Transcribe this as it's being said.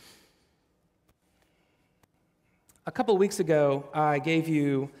A couple of weeks ago, I gave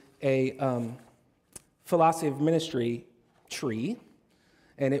you a philosophy of ministry tree,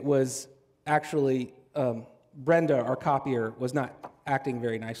 and it was actually Brenda, our copier, was not acting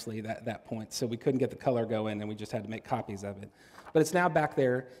very nicely at that point, so we couldn't get the color going, and we just had to make copies of it. But it's now back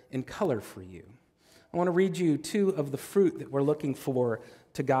there in color for you. I want to read you two of the fruit that we're looking for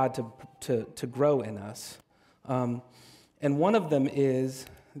to God to grow in us. And one of them is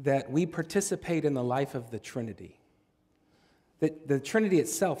that we participate in the life of the Trinity. That the Trinity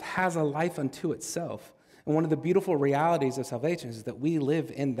itself has a life unto itself. And one of the beautiful realities of salvation is that we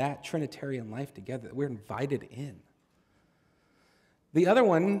live in that Trinitarian life together, that we're invited in. The other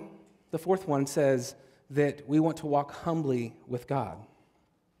one, the fourth one, says that we want to walk humbly with God.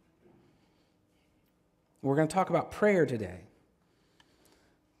 We're going to talk about prayer today.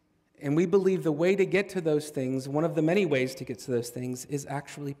 And we believe the way to get to those things, one of the many ways to get to those things, is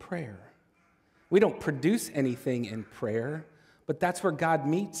actually prayer. We don't produce anything in prayer, but that's where God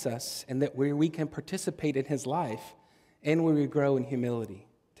meets us, and that we can participate in his life and where we grow in humility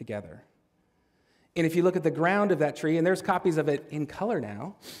together. And if you look at the ground of that tree, and there's copies of it in color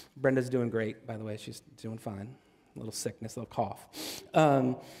now. Brenda's doing great, by the way. She's doing fine. A little sickness, a little cough.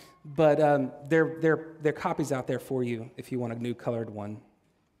 But there are copies out there for you if you want a new colored one.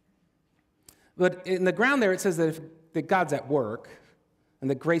 But in the ground there, it says that God's at work and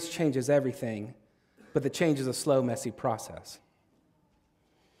that grace changes everything, but the change is a slow, messy process.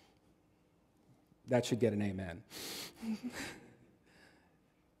 That should get an amen.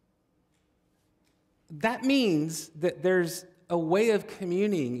 That means that there's a way of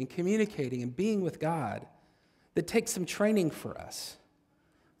communing and communicating and being with God that takes some training for us,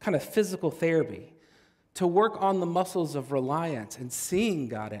 kind of physical therapy, to work on the muscles of reliance and seeing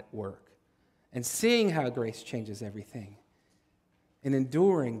God at work and seeing how grace changes everything and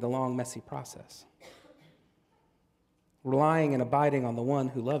enduring the long, messy process. Relying and abiding on the one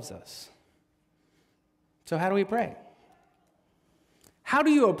who loves us. So how do we pray? How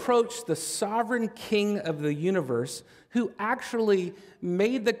do you approach the sovereign king of the universe who actually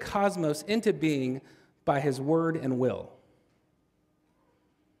made the cosmos into being by his word and will?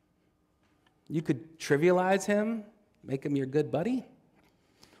 You could trivialize him, make him your good buddy,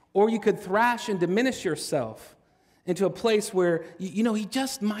 or you could thrash and diminish yourself into a place where, he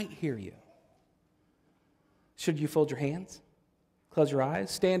just might hear you. Should you fold your hands, close your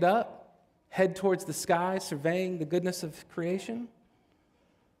eyes, stand up, head towards the sky, surveying the goodness of creation?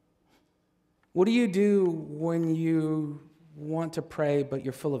 What do you do when you want to pray, but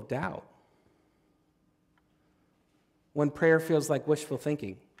you're full of doubt? When prayer feels like wishful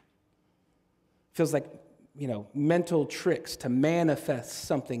thinking, feels like, mental tricks to manifest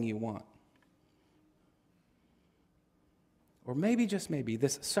something you want. Or maybe, just maybe,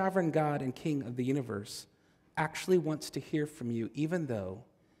 this sovereign God and King of the universe actually wants to hear from you, even though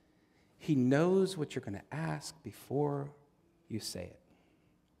he knows what you're going to ask before you say it.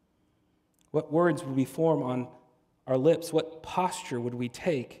 What words would we form on our lips? What posture would we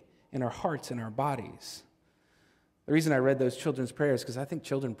take in our hearts and our bodies? The reason I read those children's prayers is because I think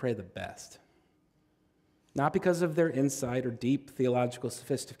children pray the best. Not because of their insight or deep theological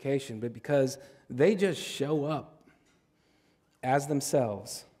sophistication, but because they just show up as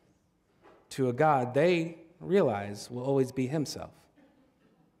themselves to a God they realize will always be himself.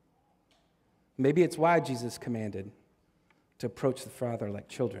 Maybe it's why Jesus commanded to approach the Father like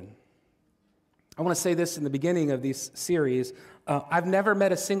children. I want to say this in the beginning of this series. I've never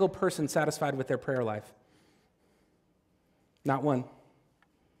met a single person satisfied with their prayer life. Not one.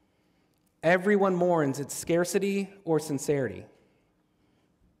 Everyone mourns its scarcity or sincerity.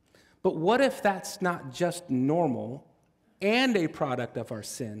 But what if that's not just normal and a product of our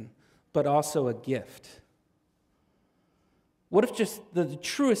sin, but also a gift? What if just the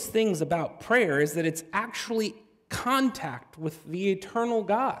truest things about prayer is that it's actually contact with the eternal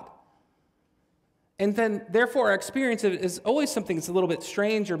God? And then, therefore, our experience of it is always something that's a little bit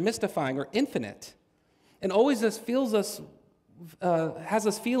strange or mystifying or infinite, and always just has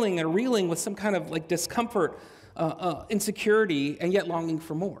us feeling and reeling with some kind of discomfort, insecurity, and yet longing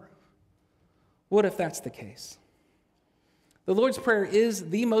for more. What if that's the case? The Lord's Prayer is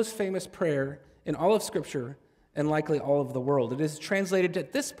the most famous prayer in all of Scripture and likely all of the world. It is translated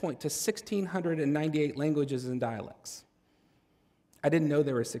at this point to 1,698 languages and dialects. I didn't know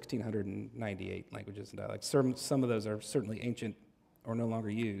there were 1,698 languages and dialects. Some of those are certainly ancient or no longer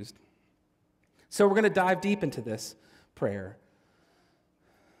used. So we're going to dive deep into this prayer.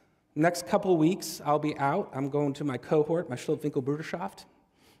 Next couple of weeks, I'll be out. I'm going to my cohort, my Schlupfwinkelbruderschaft,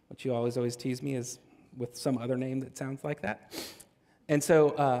 which you always tease me as with some other name that sounds like that. And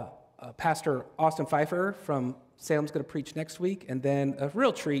so Pastor Austin Pfeiffer from Salem's going to preach next week, and then a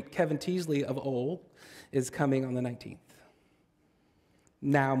real treat, Kevin Teasley of old is coming on the 19th,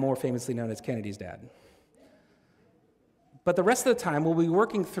 now more famously known as Kennedy's dad. But the rest of the time, we'll be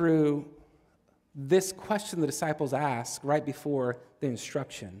working through this question the disciples ask right before the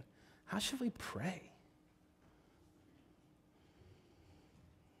instruction. How should we pray?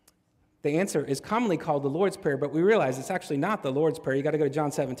 The answer is commonly called the Lord's Prayer, but we realize it's actually not the Lord's Prayer. You got to go to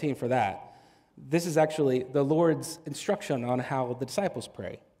John 17 for that. This is actually the Lord's instruction on how the disciples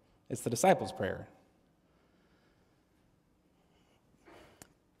pray. It's the disciples' prayer.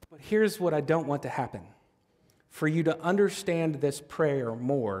 But here's what I don't want to happen. For you to understand this prayer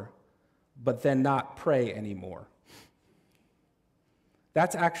more, but then not pray anymore.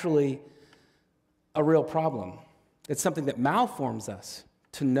 That's actually a real problem. It's something that malforms us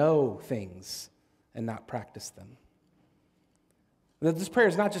to know things and not practice them. This prayer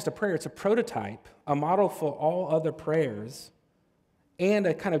is not just a prayer, it's a prototype, a model for all other prayers, and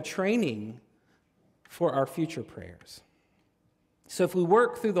a kind of training for our future prayers. So if we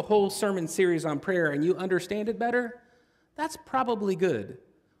work through the whole sermon series on prayer and you understand it better, that's probably good.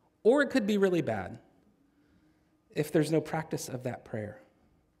 Or it could be really bad if there's no practice of that prayer.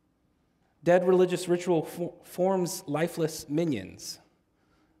 Dead religious ritual forms lifeless minions.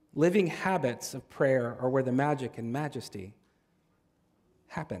 Living habits of prayer are where the magic and majesty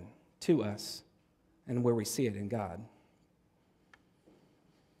happen to us and where we see it in God.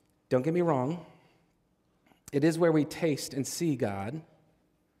 Don't get me wrong. It is where we taste and see God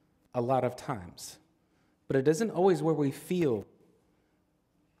a lot of times. But it isn't always where we feel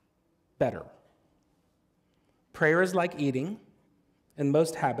better. Prayer is like eating and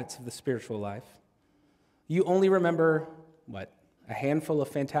most habits of the spiritual life. You only remember, a handful of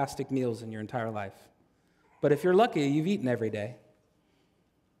fantastic meals in your entire life. But if you're lucky, you've eaten every day.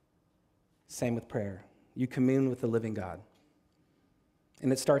 Same with prayer. You commune with the living God.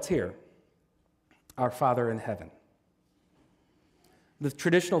 And it starts here. Our Father in heaven. The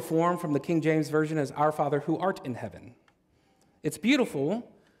traditional form from the King James Version is Our Father who art in heaven. It's beautiful,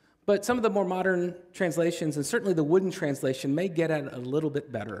 but some of the more modern translations, and certainly the wooden translation, may get at it a little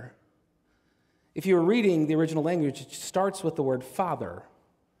bit better. If you were reading the original language, it starts with the word Father,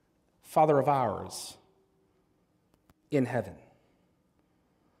 Father of ours, in heaven.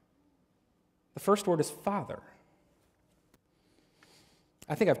 The first word is Father.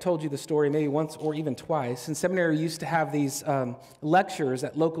 I think I've told you the story maybe once or even twice. In seminary, we used to have these lectures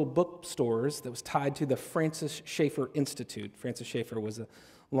at local bookstores that was tied to the Francis Schaeffer Institute. Francis Schaeffer was a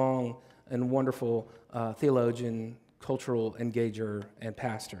long and wonderful theologian, cultural engager, and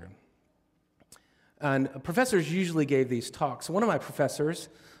pastor. And professors usually gave these talks. One of my professors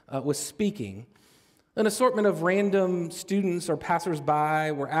was speaking. An assortment of random students or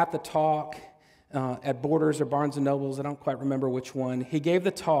passersby were at the talk at Borders or Barnes & Nobles. I don't quite remember which one. He gave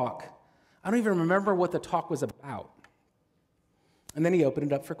the talk. I don't even remember what the talk was about. And then he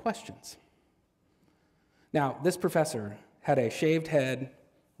opened it up for questions. Now, this professor had a shaved head,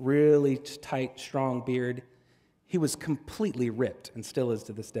 really tight, strong beard. He was completely ripped and still is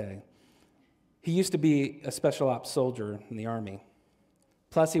to this day. He used to be a special ops soldier in the Army.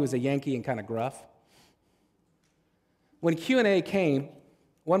 Plus, he was a Yankee and kind of gruff. When Q&A came,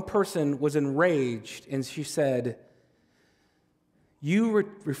 one person was enraged, and she said, "You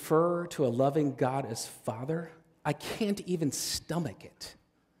refer to a loving God as Father? I can't even stomach it.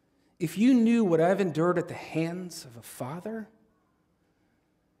 If you knew what I've endured at the hands of a father,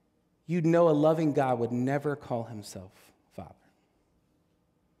 you'd know a loving God would never call himself Father."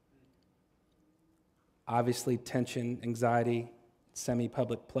 Obviously, tension, anxiety,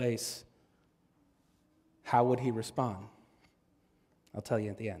 semi-public place. How would he respond? I'll tell you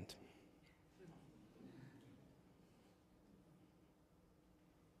at the end.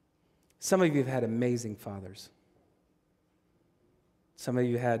 Some of you have had amazing fathers. Some of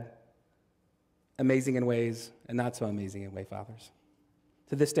you had amazing in ways and not so amazing in way fathers.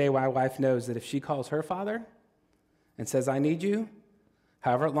 To this day, my wife knows that if she calls her father and says, "I need you,"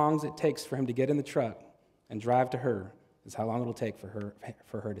 however long it takes for him to get in the truck and drive to her is how long it'll take for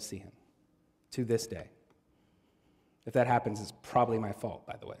her to see him. To this day. If that happens, it's probably my fault,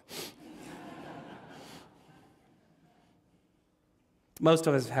 by the way. Most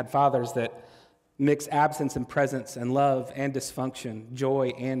of us have had fathers that mix absence and presence and love and dysfunction, joy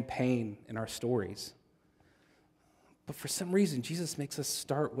and pain in our stories. But for some reason, Jesus makes us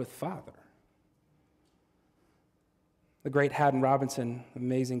start with Father. The great Haddon Robinson,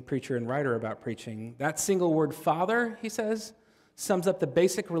 amazing preacher and writer about preaching, that single word Father, he says, sums up the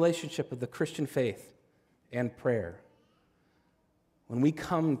basic relationship of the Christian faith and prayer. when we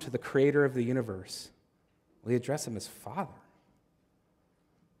come to the creator of the universe, we address him as Father.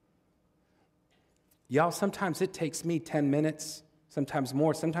 Y'all, sometimes it takes me 10 minutes, sometimes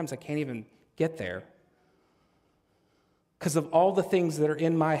more. Sometimes I can't even get there because of all the things that are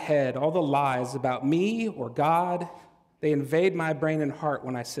in my head, all the lies about me or God. They invade my brain and heart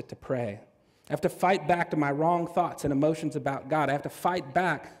when I sit to pray. I have to fight back to my wrong thoughts and emotions about God. I have to fight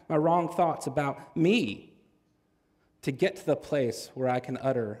back my wrong thoughts about me to get to the place where I can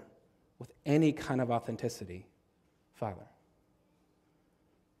utter with any kind of authenticity, Father.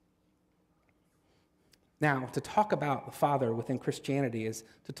 Now, to talk about the Father within Christianity is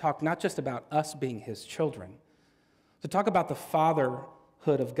to talk not just about us being his children. To talk about the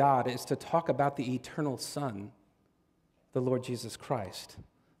fatherhood of God is to talk about the eternal Son, the Lord Jesus Christ,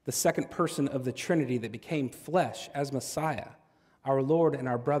 the second person of the Trinity that became flesh as Messiah, our Lord and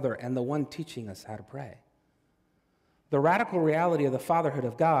our brother, and the one teaching us how to pray. The radical reality of the fatherhood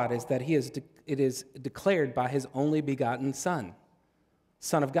of God is that it is declared by his only begotten Son,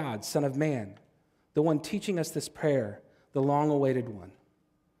 Son of God, Son of man, the one teaching us this prayer, the long-awaited one,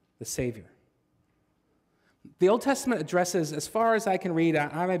 the Savior. The Old Testament addresses, as far as I can read,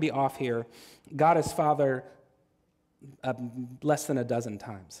 I may be off here, God as Father less than a dozen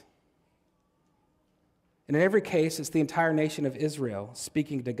times. And in every case, it's the entire nation of Israel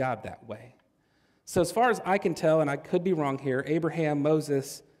speaking to God that way. So as far as I can tell, and I could be wrong here, Abraham,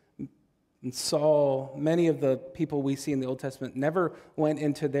 Moses, and Saul, many of the people we see in the Old Testament never went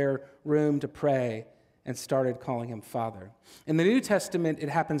into their room to pray and started calling him Father. In the New Testament, it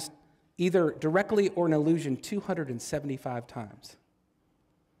happens either directly or in allusion 275 times.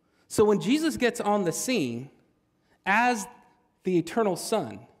 So when Jesus gets on the scene as the eternal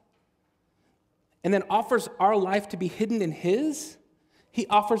Son and then offers our life to be hidden in his, he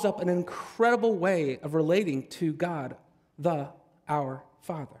offers up an incredible way of relating to God, our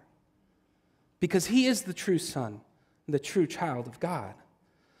Father. Because he is the true Son, the true child of God.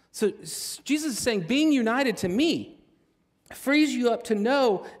 So Jesus is saying, being united to me frees you up to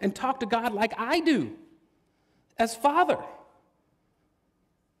know and talk to God like I do, as Father.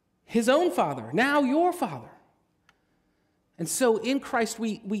 His own Father, now your Father. And so in Christ,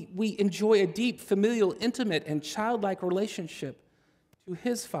 we enjoy a deep, familial, intimate, and childlike relationship to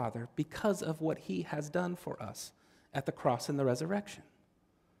his Father because of what he has done for us at the cross and the resurrection.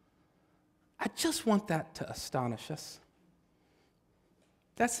 I just want that to astonish us.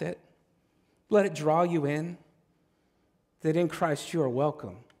 That's it. Let it draw you in that in Christ you are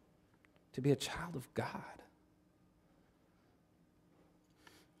welcome to be a child of God.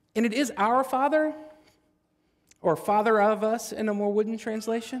 And it is our Father, or Father of us in a more wooden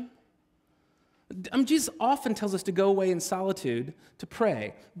translation. Jesus often tells us to go away in solitude to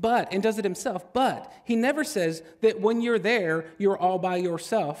pray, and does it himself, but he never says that when you're there, you're all by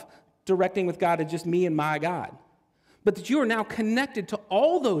yourself, directing with God as just me and my God, but that you are now connected to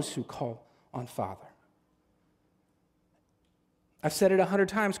all those who call on Father. I've said it 100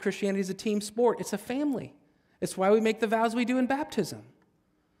 times, Christianity is a team sport. It's a family. It's why we make the vows we do in baptism.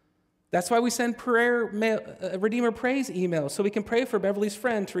 That's why we send Redeemer Praise emails, so we can pray for Beverly's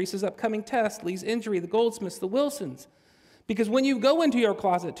friend, Teresa's upcoming test, Lee's injury, the Goldsmiths, the Wilsons. Because when you go into your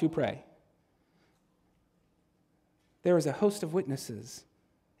closet to pray, there is a host of witnesses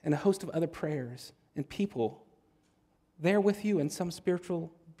and a host of other prayers and people there with you in some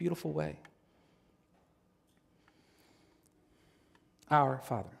spiritual, beautiful way. Our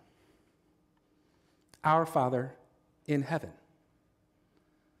Father in heaven.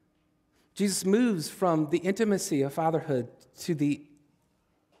 Jesus moves from the intimacy of fatherhood to the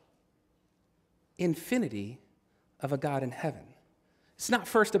infinity of a God in heaven. It's not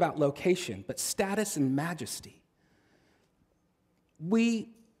first about location, but status and majesty. We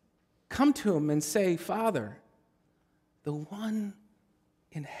come to him and say, Father, the one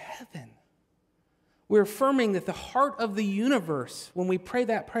in heaven. We're affirming that the heart of the universe, when we pray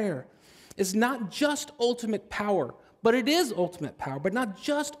that prayer, is not just ultimate power, but it is ultimate power, but not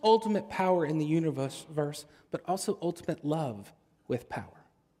just ultimate power in the universe, but also ultimate love with power.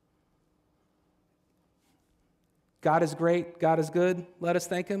 God is great, God is good, let us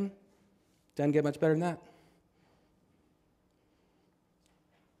thank him. Doesn't get much better than that.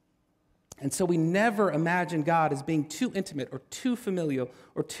 And so we never imagine God as being too intimate or too familial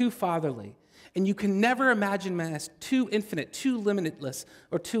or too fatherly. And you can never imagine him as too infinite, too limitless,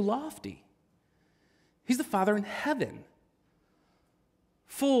 or too lofty. He's the Father in heaven,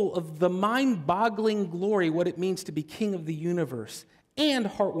 full of the mind-boggling glory, what it means to be King of the universe, and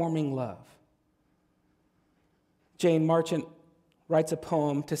heartwarming love. Jane Marchant writes a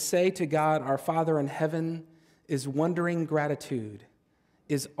poem, "To say to God, our Father in heaven, is wondering gratitude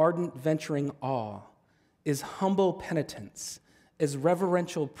is ardent venturing awe, is humble penitence, is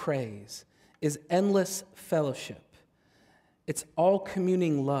reverential praise, is endless fellowship. It's all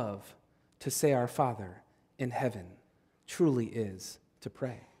communing love to say our Father in heaven truly is to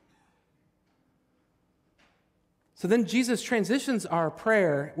pray. So then Jesus transitions our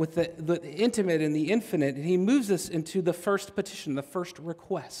prayer with the intimate and the infinite, and he moves us into the first petition, the first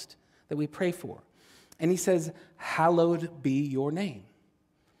request that we pray for. And he says, hallowed be your name.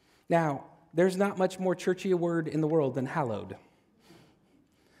 Now, there's not much more churchy a word in the world than hallowed.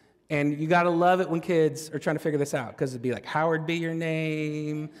 And you got to love it when kids are trying to figure this out, because it'd be like, Howard be your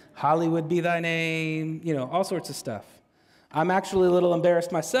name, Hollywood be thy name, all sorts of stuff. I'm actually a little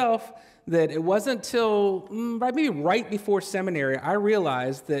embarrassed myself that it wasn't till maybe right before seminary I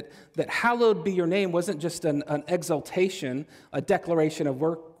realized that hallowed be your name wasn't just an exaltation, a declaration of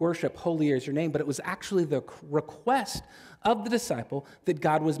worship, holy is your name, but it was actually the request of the disciple that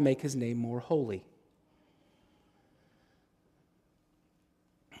God would make his name more holy.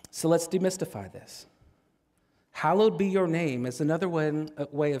 So let's demystify this. Hallowed be your name is another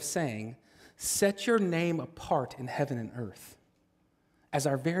way of saying, set your name apart in heaven and earth as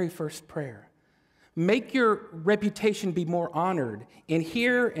our very first prayer. Make your reputation be more honored in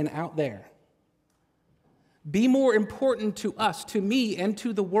here and out there. Be more important to us, to me, and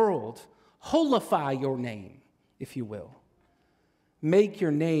to the world. Holify your name, if you will. Make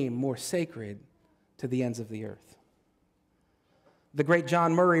your name more sacred to the ends of the earth. The great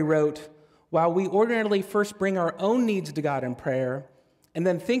John Murray wrote, while we ordinarily first bring our own needs to God in prayer and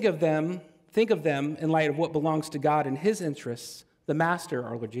then think of them in light of what belongs to God and his interests, the Master,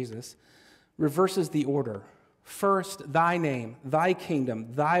 our Lord Jesus, reverses the order. First, thy name, thy kingdom,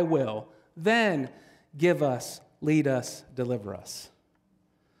 thy will, then give us, lead us, deliver us.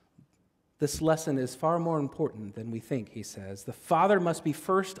 This lesson is far more important than we think, he says. The Father must be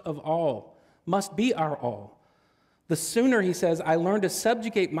first of all, must be our all. The sooner, he says, I learn to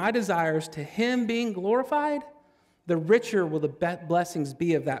subjugate my desires to him being glorified, the richer will the blessings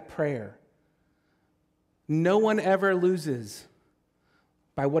be of that prayer. No one ever loses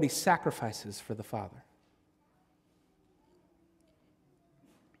by what he sacrifices for the Father.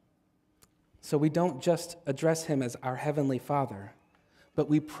 So we don't just address him as our heavenly Father, but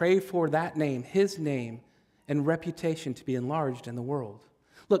we pray for that name, his name, and reputation to be enlarged in the world.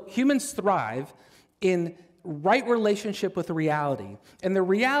 Look, humans thrive in right relationship with reality. And the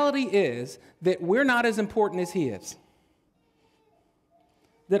reality is that we're not as important as he is.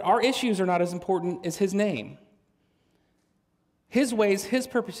 That our issues are not as important as his name. His ways, his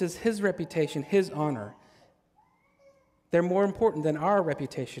purposes, his reputation, his honor. They're more important than our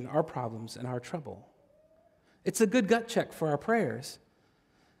reputation, our problems, and our trouble. It's a good gut check for our prayers.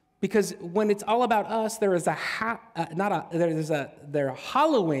 Because when it's all about us, there is a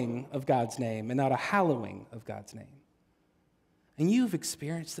hollowing of God's name and not a hallowing of God's name. And you've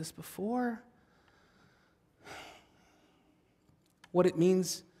experienced this before. What it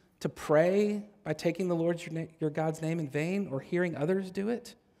means to pray by taking the Lord's your God's name in vain or hearing others do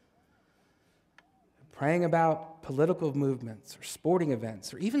it. Praying about political movements or sporting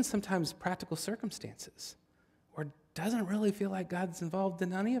events or even sometimes practical circumstances. Doesn't really feel like God's involved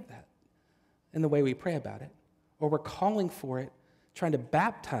in any of that in the way we pray about it. Or we're calling for it, trying to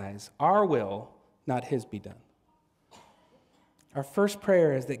baptize our will, not his be done. Our first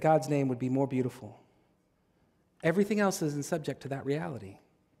prayer is that God's name would be more beautiful. Everything else isn't subject to that reality.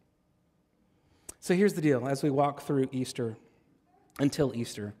 So here's the deal. As we walk through Easter, until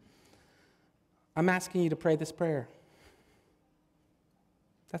Easter, I'm asking you to pray this prayer.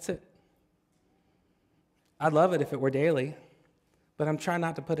 That's it. I'd love it if it were daily, but I'm trying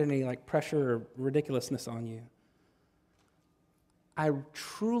not to put any pressure or ridiculousness on you. I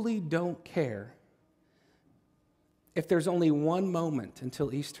truly don't care if there's only one moment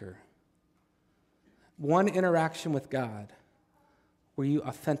until Easter, one interaction with God where you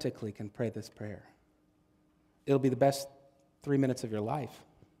authentically can pray this prayer. It'll be the best 3 minutes of your life.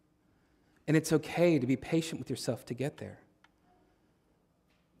 And it's okay to be patient with yourself to get there.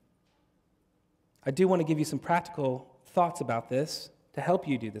 I do want to give you some practical thoughts about this to help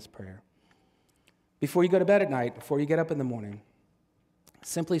you do this prayer. Before you go to bed at night, before you get up in the morning,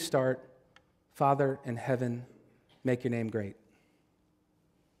 simply start, Father in heaven, make your name great.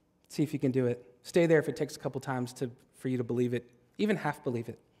 See if you can do it. Stay there if it takes a couple times for you to believe it, even half believe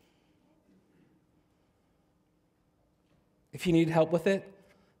it. If you need help with it,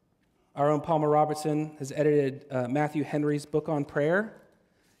 our own Palmer Robertson has edited Matthew Henry's book on prayer.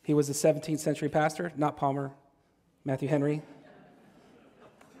 He was a 17th century pastor, not Palmer, Matthew Henry.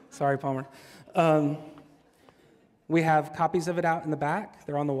 Sorry, Palmer. We have copies of it out in the back.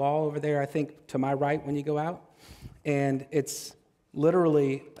 They're on the wall over there, I think, to my right when you go out. And it's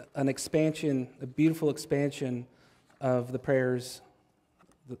literally an expansion, a beautiful expansion of the prayers,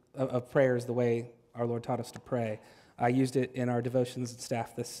 the way our Lord taught us to pray. I used it in our devotions and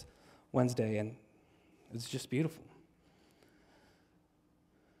staff this Wednesday, and it's just beautiful.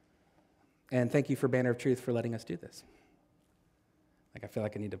 And thank you for Banner of Truth for letting us do this. Like, I feel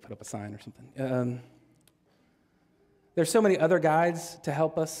like I need to put up a sign or something. There's so many other guides to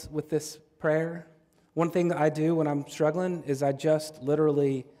help us with this prayer. One thing that I do when I'm struggling is I just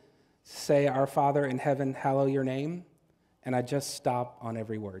literally say, Our Father in heaven, hallowed your name, and I just stop on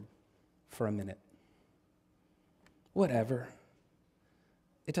every word for a minute. Whatever.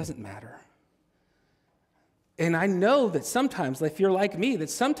 It doesn't matter. And I know that sometimes, if you're like me, that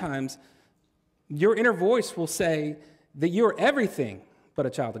sometimes your inner voice will say that you're everything but a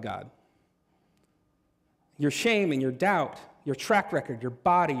child of God. Your shame and your doubt, your track record, your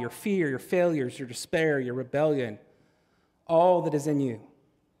body, your fear, your failures, your despair, your rebellion, all that is in you.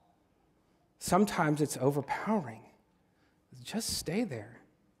 Sometimes it's overpowering. Just stay there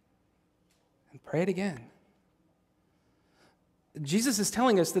and pray it again. Jesus is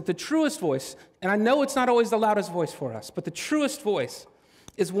telling us that the truest voice, and I know it's not always the loudest voice for us, but the truest voice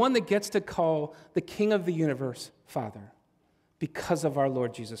is one that gets to call the King of the universe Father because of our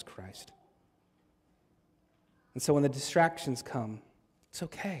Lord Jesus Christ. And so when the distractions come, it's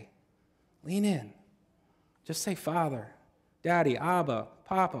okay. Lean in. Just say Father, Daddy, Abba,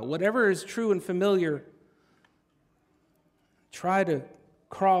 Papa, whatever is true and familiar. Try to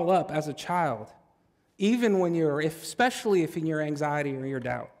crawl up as a child, even when especially if in your anxiety or your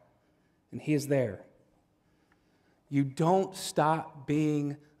doubt, and He is there. You don't stop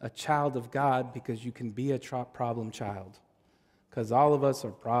being a child of God because you can be a problem child, because all of us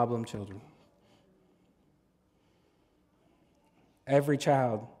are problem children. Every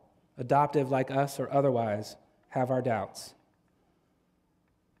child, adoptive like us or otherwise, have our doubts.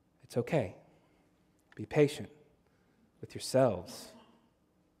 It's okay. Be patient with yourselves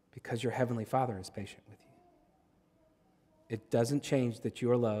because your Heavenly Father is patient with you. It doesn't change that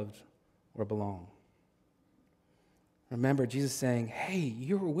you are loved or belong. Remember, Jesus saying, hey,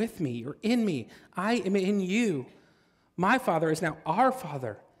 you're with me, you're in me, I am in you. My Father is now our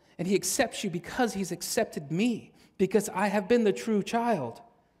Father, and He accepts you because He's accepted me, because I have been the true child.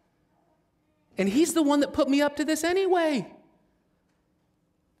 And He's the one that put me up to this anyway.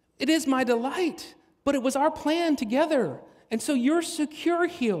 It is my delight, but it was our plan together. And so you're secure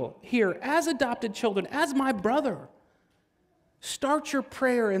here as adopted children, as my brother. Start your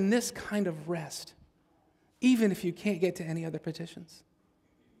prayer in this kind of rest, even if you can't get to any other petitions.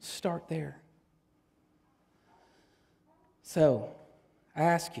 Start there. So, I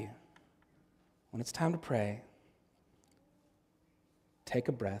ask you, when it's time to pray, take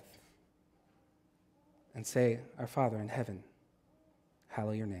a breath and say, Our Father in heaven,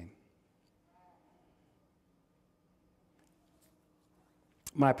 hallowed your name.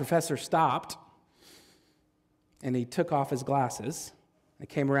 My professor stopped, and he took off his glasses and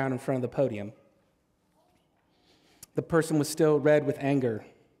came around in front of the podium. The person was still red with anger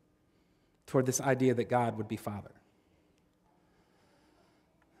toward this idea that God would be Father.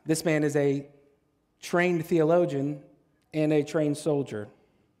 This man is a trained theologian and a trained soldier,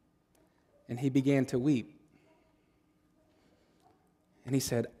 and he began to weep. And he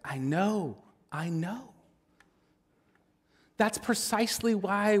said, I know. That's precisely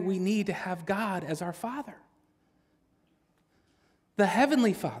why we need to have God as our Father, the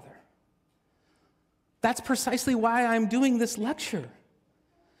Heavenly Father. That's precisely why I'm doing this lecture,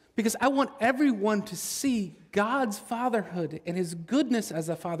 because I want everyone to see God's fatherhood and His goodness as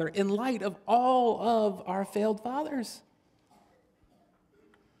a father in light of all of our failed fathers.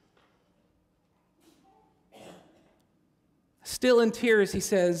 Still in tears, he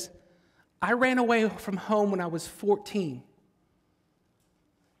says, I ran away from home when I was 14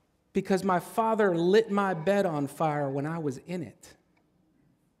 because my father lit my bed on fire when I was in it.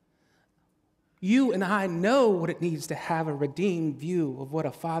 You and I know what it needs to have a redeemed view of what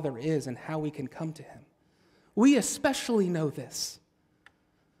a father is and how we can come to Him. We especially know this.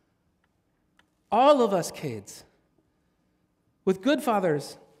 All of us kids, with good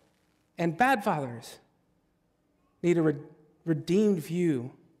fathers and bad fathers, need a redeemed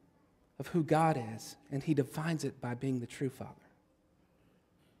view of who God is, and He defines it by being the true Father.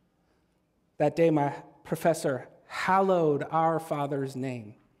 That day, my professor hallowed our Father's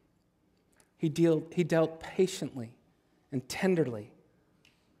name. He dealt patiently and tenderly,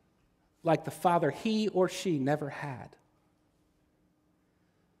 like the Father he or she never had.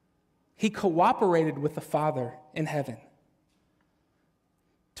 He cooperated with the Father in heaven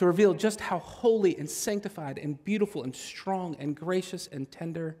to reveal just how holy and sanctified and beautiful and strong and gracious and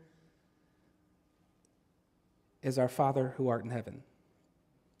tender is our Father who art in heaven.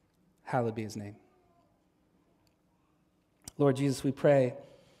 Hallowed be his name. Lord Jesus, we pray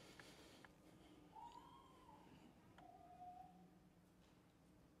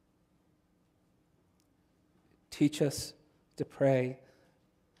teach us to pray,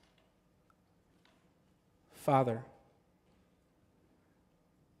 Father,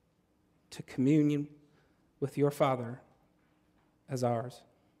 to communion with your Father as ours.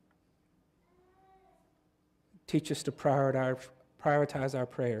 Teach us to prioritize our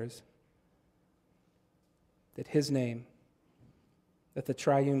prayers, that his name, that the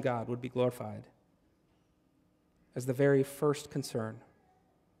triune God would be glorified as the very first concern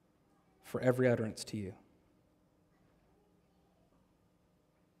for every utterance to you.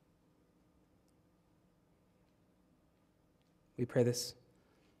 We pray this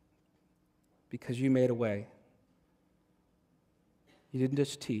because you made a way. You didn't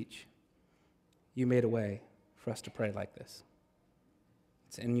just teach, you made a way for us to pray like this.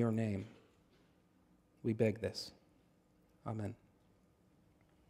 It's in your name we beg this. Amen.